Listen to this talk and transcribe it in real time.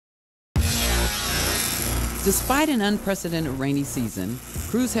Despite an unprecedented rainy season,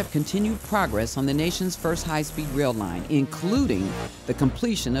 crews have continued progress on the nation's first high-speed rail line, including the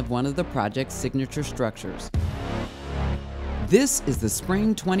completion of one of the project's signature structures. This is the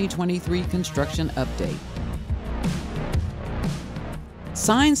Spring 2023 construction update.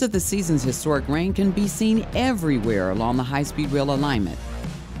 Signs of the season's historic rain can be seen everywhere along the high-speed rail alignment,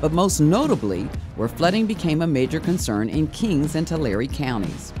 but most notably where flooding became a major concern in Kings and Tulare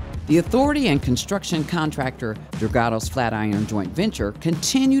counties. The authority and construction contractor Dragados Flatiron Joint Venture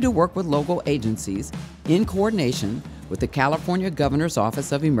continue to work with local agencies in coordination with the California Governor's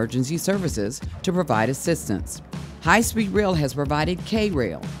Office of Emergency Services to provide assistance. High-speed rail has provided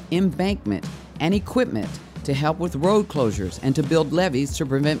K-rail, embankment, and equipment to help with road closures and to build levees to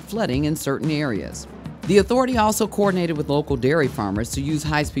prevent flooding in certain areas. The authority also coordinated with local dairy farmers to use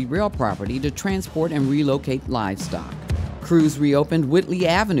high-speed rail property to transport and relocate livestock. Crews reopened Whitley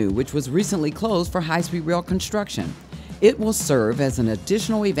Avenue, which was recently closed for high-speed rail construction. It will serve as an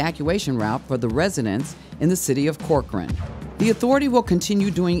additional evacuation route for the residents in the city of Kern. The authority will continue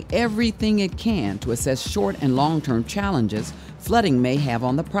doing everything it can to assess short and long-term challenges flooding may have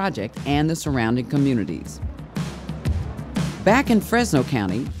on the project and the surrounding communities. Back in Fresno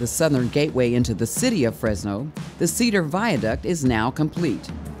County, the southern gateway into the city of Fresno, the Cedar Viaduct is now complete.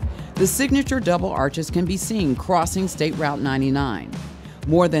 The signature double arches can be seen crossing State Route 99.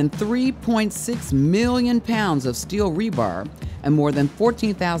 More than 3.6 million pounds of steel rebar and more than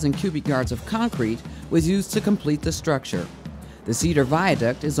 14,000 cubic yards of concrete was used to complete the structure. The Cedar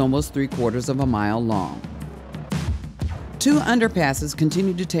Viaduct is almost 3/4 of a mile long. Two underpasses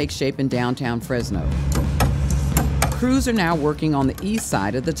continue to take shape in downtown Fresno. Crews are now working on the east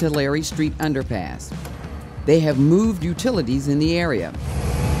side of the Tulare Street underpass. They have moved utilities in the area.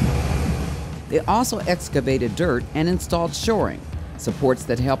 They also excavated dirt and installed shoring, supports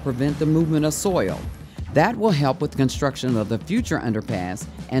that help prevent the movement of soil. That will help with construction of the future underpass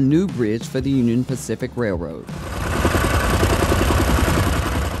and new bridge for the Union Pacific Railroad.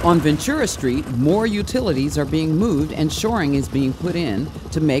 On Ventura Street, more utilities are being moved and shoring is being put in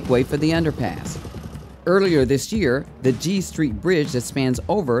to make way for the underpass. Earlier this year, the G Street Bridge that spans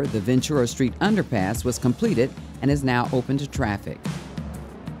over the Ventura Street underpass was completed and is now open to traffic.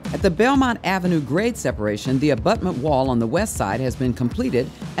 At the Belmont Avenue grade separation, the abutment wall on the west side has been completed,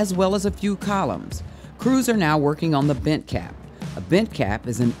 as well as a few columns. Crews are now working on the bent cap. A bent cap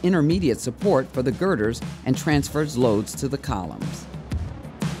is an intermediate support for the girders and transfers loads to the columns.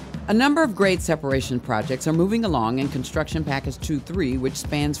 A number of grade separation projects are moving along in Construction Package 2-3, which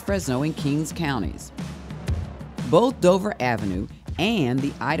spans Fresno and Kings counties. Both Dover Avenue and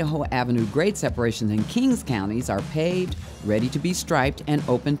the Idaho Avenue grade separations in Kings counties are paved, ready to be striped, and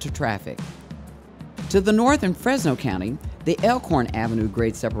open to traffic. To the north in Fresno County, the Elkhorn Avenue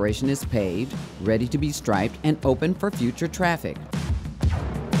grade separation is paved, ready to be striped, and open for future traffic.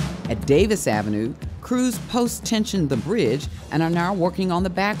 At Davis Avenue, crews post-tensioned the bridge and are now working on the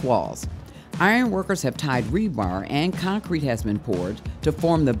back walls. Iron workers have tied rebar and concrete has been poured to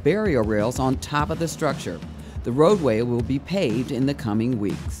form the barrier rails on top of the structure. The roadway will be paved in the coming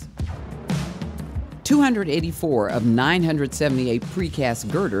weeks. 284 of 978 precast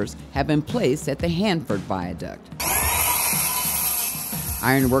girders have been placed at the Hanford Viaduct.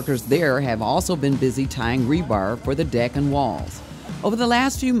 Iron workers there have also been busy tying rebar for the deck and walls. Over the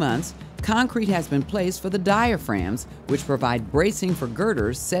last few months, concrete has been placed for the diaphragms, which provide bracing for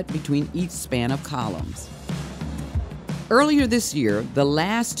girders set between each span of columns. Earlier this year, the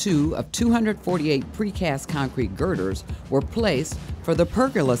last two of 248 precast concrete girders were placed for the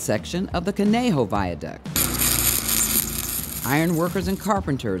pergola section of the Conejo Viaduct. Iron workers and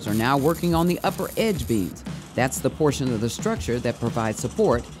carpenters are now working on the upper edge beams. That's the portion of the structure that provides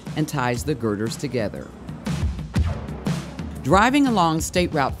support and ties the girders together. Driving along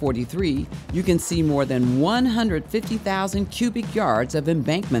State Route 43, you can see more than 150,000 cubic yards of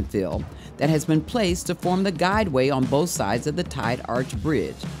embankment fill that has been placed to form the guideway on both sides of the tied arch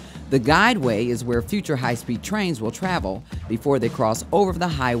bridge. The guideway is where future high-speed trains will travel before they cross over the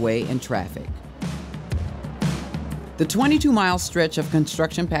highway and traffic. The 22-mile stretch of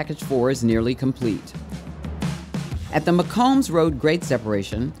Construction Package 4 is nearly complete. At the McCombs Road grade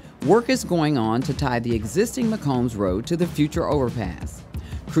separation, work is going on to tie the existing McCombs Road to the future overpass.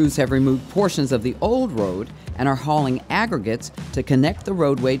 Crews have removed portions of the old road and are hauling aggregates to connect the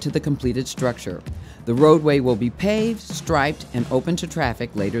roadway to the completed structure. The roadway will be paved, striped, and open to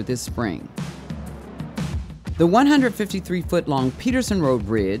traffic later this spring. The 153-foot-long Peterson Road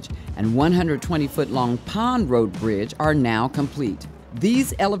Bridge and 120-foot-long Pond Road Bridge are now complete.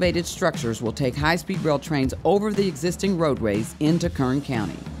 These elevated structures will take high-speed rail trains over the existing roadways into Kern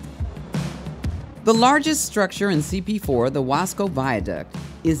County. The largest structure in CP4, the Wasco Viaduct,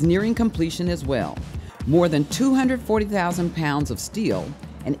 is nearing completion as well. More than 240,000 pounds of steel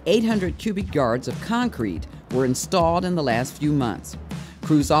and 800 cubic yards of concrete were installed in the last few months.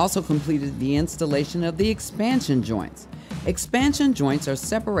 Crews also completed the installation of the expansion joints. Expansion joints are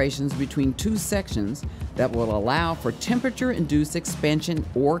separations between two sections that will allow for temperature-induced expansion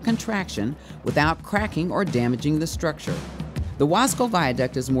or contraction without cracking or damaging the structure. The Wasco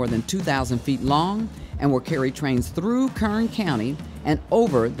Viaduct is more than 2,000 feet long and will carry trains through Kern County and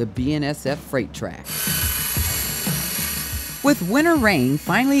over the BNSF freight track. With winter rain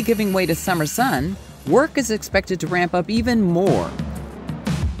finally giving way to summer sun, work is expected to ramp up even more.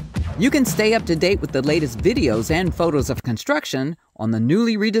 You can stay up to date with the latest videos and photos of construction on the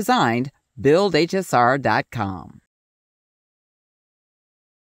newly redesigned BuildHSR.com.